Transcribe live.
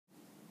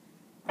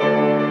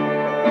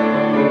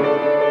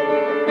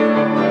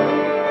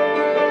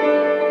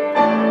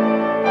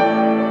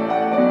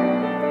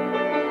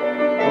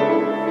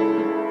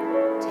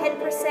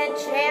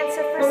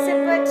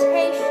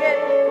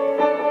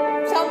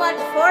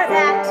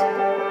that.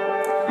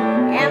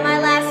 And my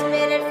last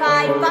minute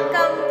 5-buck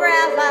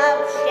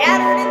umbrella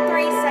shattered in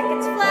 3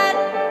 seconds flat.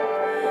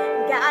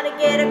 Gotta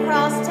get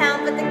across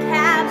town, but the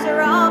cabs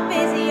are all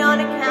busy on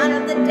account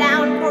of the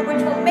downpour,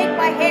 which will make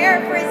my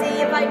hair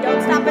frizzy if I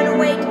don't stop and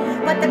wait.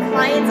 But the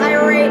client's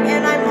irate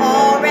and I'm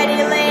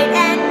already late.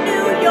 And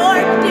New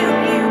York, do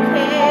you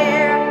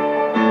care?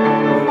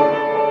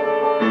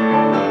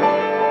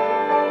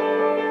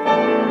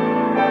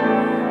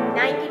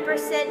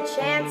 90%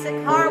 chance a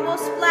car will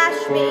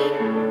splash me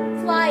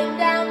flying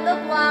down the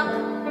block.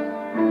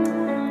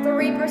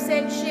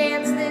 3%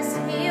 chance this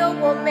heel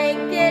will make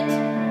it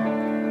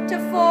to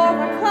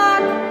 4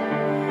 o'clock.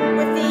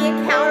 With the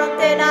account on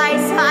thin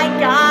ice, I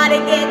gotta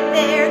get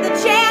there. The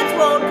chance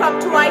won't come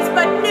twice,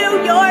 but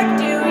New York,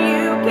 do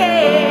you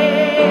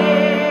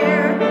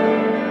care?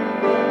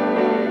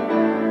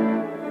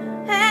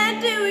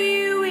 And do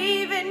you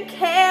even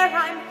care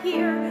I'm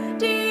here?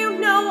 Do you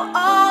know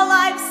all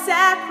I've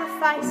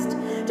sacrificed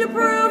to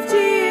prove to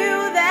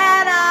you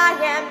that I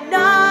am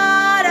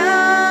not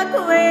a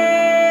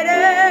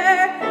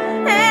quitter?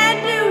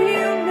 And do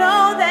you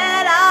know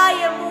that I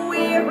am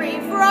weary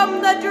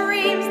from the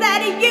dreams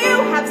that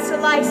you have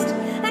sliced?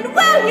 And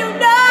will you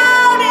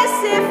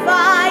notice if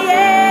I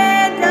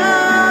end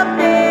up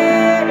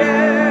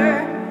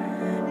bitter?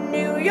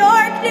 New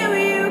York, do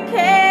you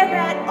care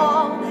at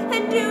all?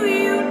 And do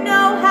you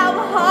know how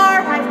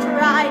hard I've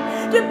tried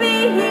to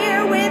be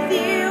here with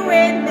you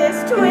in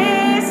this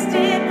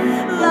twisted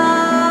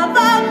love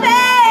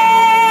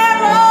affair?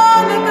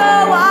 Long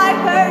ago I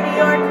heard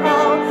your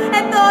call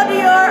and thought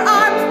your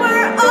arms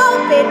were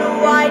open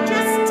wide.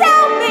 Just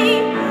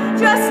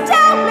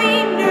tell me,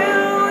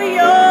 New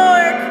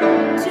York,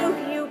 do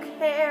you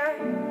care?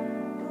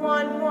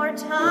 One more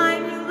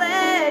time you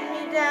let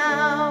me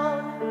down.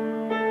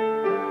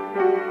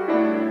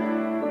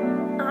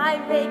 I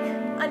make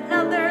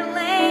another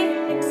lame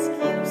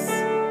excuse,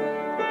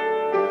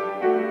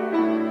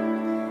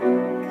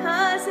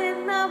 'cause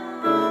in the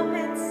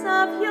moments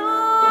of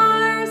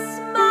your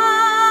smiles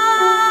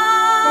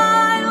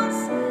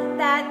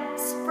that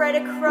spread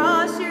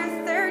across your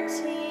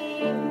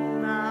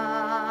 13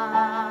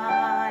 miles,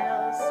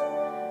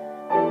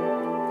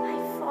 I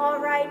fall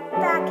right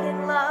back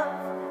in love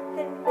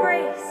and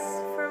brace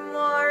for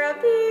more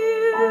abuse.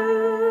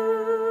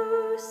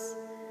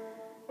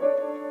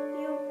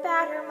 You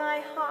batter my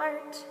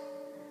heart,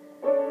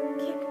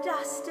 kick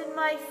dust in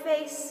my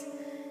face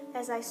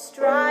as I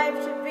strive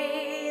to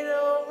be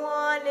the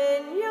one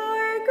in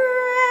your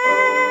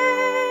grace.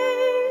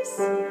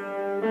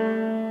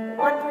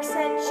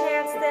 1%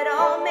 chance that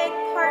I'll make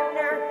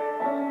partner,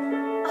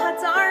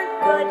 odds aren't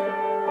good.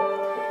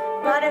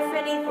 But if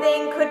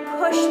anything could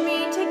push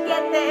me to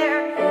get there,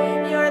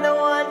 you're the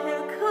one who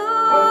could.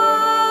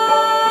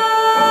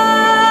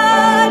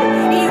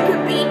 You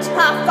could be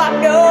tough, I'm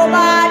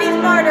nobody's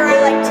martyr. I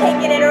like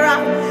taking it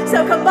rough,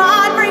 so come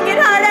on, bring it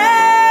harder.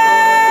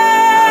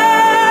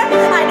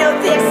 I know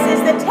this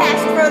is the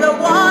test for the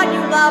one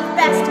you love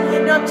best.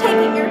 No, I'm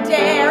taking your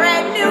dare,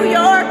 and New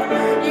York,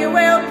 you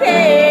will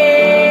care.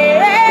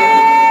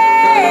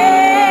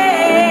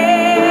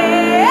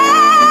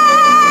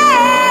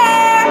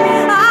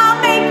 I'll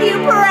make you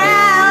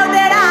proud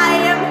that I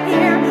am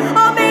here.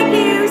 I'll make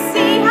you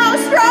see how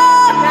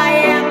strong I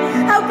am,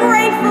 how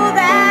grateful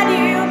that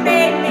you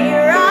made me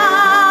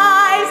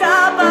rise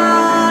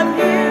above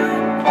you.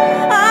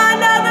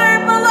 Another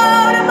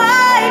blow to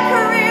my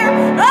career,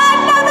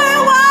 another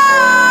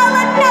wall,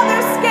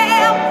 another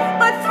scale.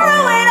 But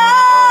through it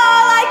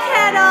all, I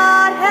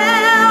cannot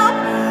help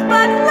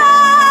but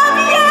love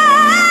you.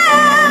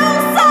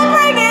 So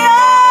bring it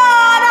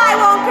on, I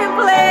won't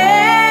complain,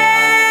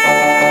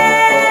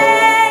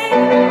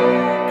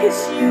 'cause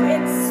you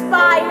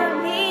inspire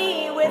me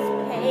with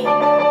pain.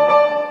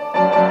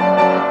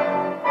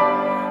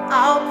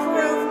 I'll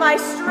prove my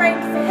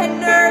strength and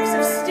nerves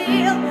of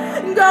steel,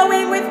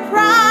 going with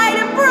pride.